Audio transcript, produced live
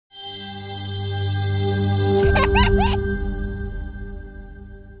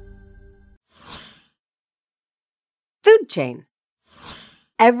chain.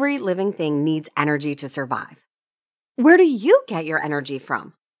 Every living thing needs energy to survive. Where do you get your energy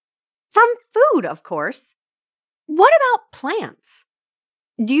from? From food, of course. What about plants?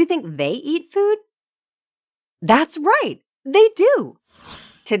 Do you think they eat food? That's right, they do.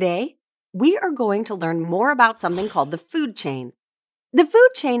 Today, we are going to learn more about something called the food chain. The food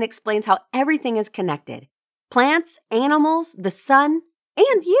chain explains how everything is connected: plants, animals, the sun,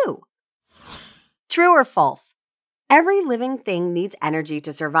 and you. True or false? Every living thing needs energy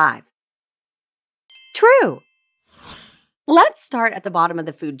to survive. True. Let's start at the bottom of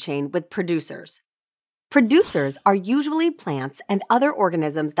the food chain with producers. Producers are usually plants and other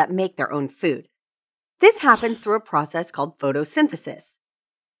organisms that make their own food. This happens through a process called photosynthesis.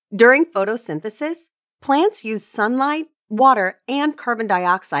 During photosynthesis, plants use sunlight, water, and carbon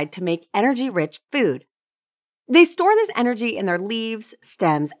dioxide to make energy-rich food. They store this energy in their leaves,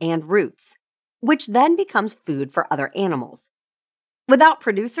 stems, and roots, which then becomes food for other animals. Without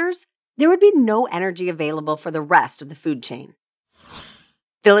producers, there would be no energy available for the rest of the food chain.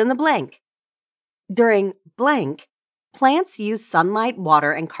 Fill in the blank. During blank, plants use sunlight,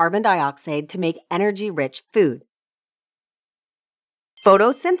 water, and carbon dioxide to make energy-rich food.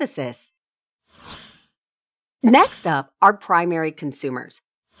 Photosynthesis. Next up are primary consumers.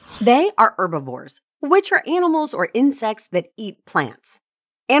 They are herbivores, which are animals or insects that eat plants.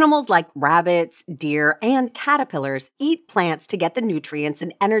 Animals like rabbits, deer, and caterpillars eat plants to get the nutrients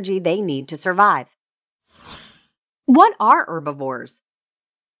and energy they need to survive. What are herbivores?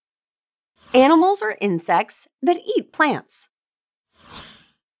 Animals or insects that eat plants.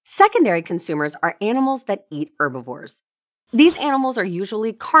 Secondary consumers are animals that eat herbivores. These animals are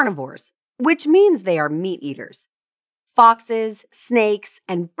usually carnivores, which means they are meat eaters. Foxes, snakes,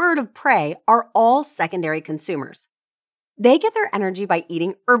 and bird of prey are all secondary consumers. They get their energy by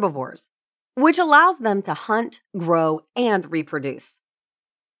eating herbivores, which allows them to hunt, grow, and reproduce.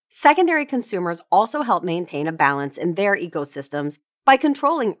 Secondary consumers also help maintain a balance in their ecosystems by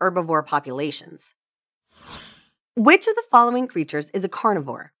controlling herbivore populations. Which of the following creatures is a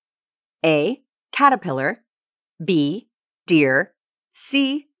carnivore? A. Caterpillar. B. Deer.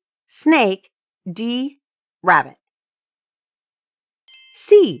 C. Snake. D. Rabbit.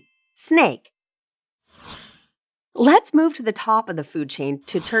 C. Snake. Let's move to the top of the food chain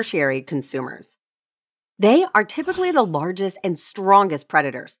to tertiary consumers. They are typically the largest and strongest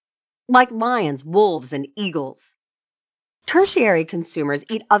predators, like lions, wolves, and eagles. Tertiary consumers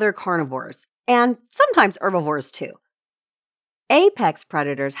eat other carnivores, and sometimes herbivores too. Apex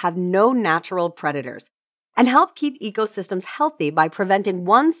predators have no natural predators and help keep ecosystems healthy by preventing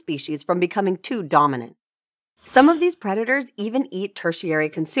one species from becoming too dominant. Some of these predators even eat tertiary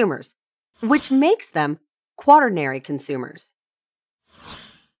consumers, which makes them quaternary consumers.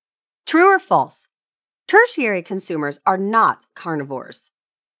 True or false? Tertiary consumers are not carnivores.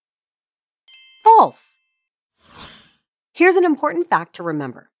 False. Here's an important fact to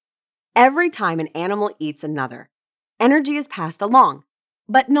remember. Every time an animal eats another, energy is passed along,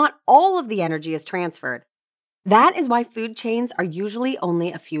 but not all of the energy is transferred. That is why food chains are usually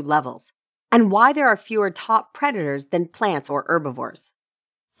only a few levels, and why there are fewer top predators than plants or herbivores.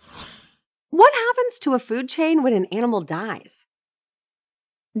 What happens to a food chain when an animal dies?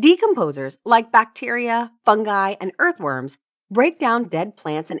 Decomposers, like bacteria, fungi, and earthworms, break down dead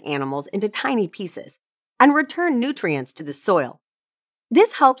plants and animals into tiny pieces and return nutrients to the soil.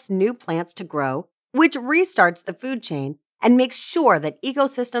 This helps new plants to grow, which restarts the food chain and makes sure that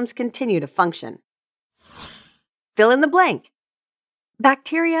ecosystems continue to function. Fill in the blank.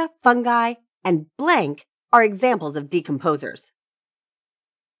 Bacteria, fungi, and blank are examples of decomposers.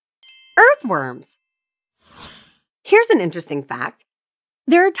 Earthworms. Here's an interesting fact.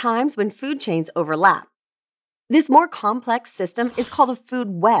 There are times when food chains overlap. This more complex system is called a food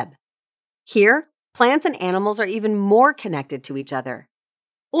web. Here, plants and animals are even more connected to each other.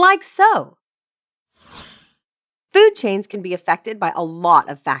 Like so. Food chains can be affected by a lot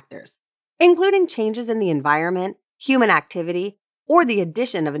of factors, including changes in the environment, human activity, or the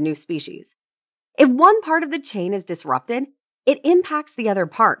addition of a new species. If one part of the chain is disrupted, it impacts the other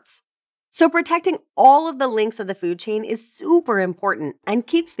parts. So protecting all of the links of the food chain is super important and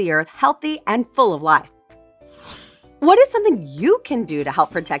keeps the earth healthy and full of life. What is something you can do to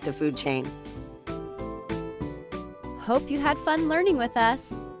help protect a food chain? Hope you had fun learning with us.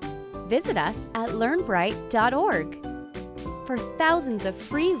 Visit us at learnbright.org for thousands of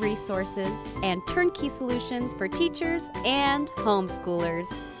free resources and turnkey solutions for teachers and homeschoolers.